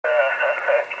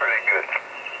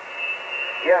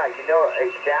Yeah, you know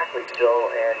exactly, Phil.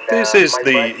 And this is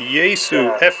the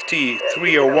Yaesu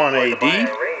FT-301AD.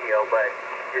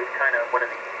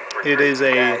 It is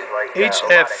a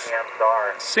HF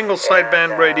single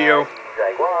sideband radio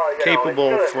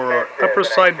capable for upper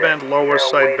sideband, lower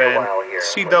sideband,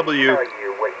 CW,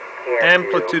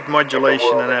 amplitude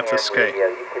modulation, and FSK.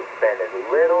 You can spend as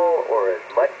little or as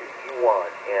much as you want,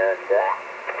 and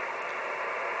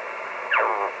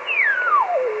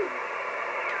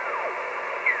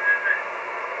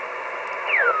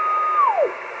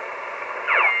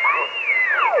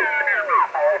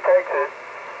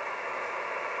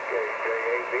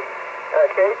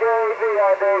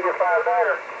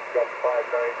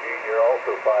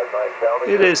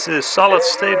it is a solid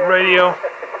state radio,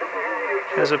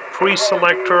 has a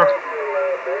pre-selector,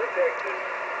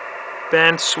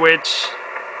 band switch.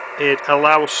 It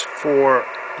allows for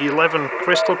 11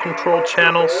 crystal control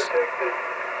channels.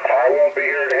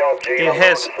 It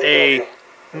has a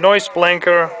noise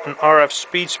blanker, an RF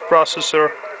speech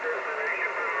processor,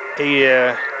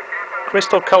 a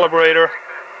crystal calibrator,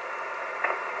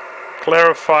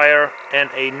 clarifier, and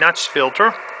a notch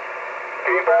filter.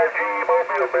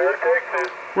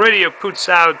 Radio puts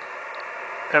out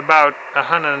about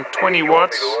 120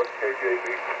 watts,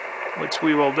 which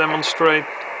we will demonstrate.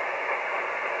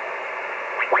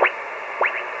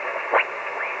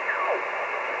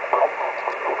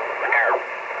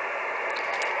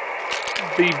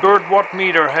 The bird watt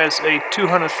meter has a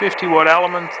 250 watt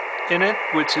element in it,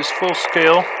 which is full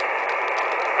scale.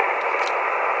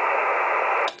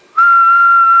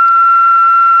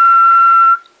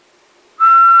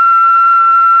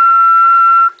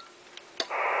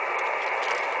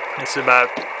 It's about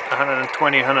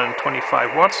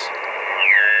 120-125 watts.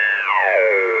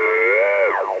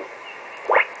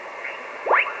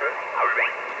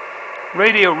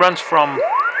 Radio runs from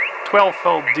 12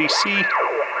 volt DC.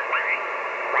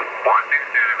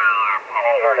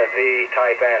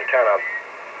 type antenna.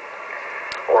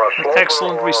 An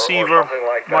excellent receiver.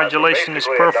 Modulation is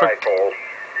perfect.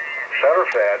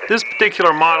 This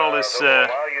particular model is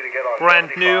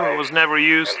brand new. It was never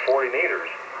used.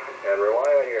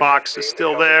 Box is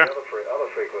still there.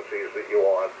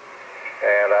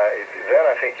 And then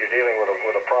I think you're dealing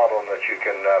with a problem that you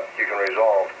can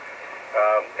resolve.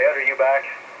 Ed, are you back?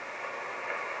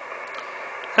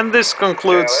 And this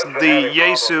concludes the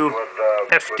Yaesu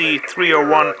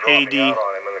FT-301AD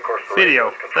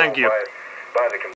video. Thank you.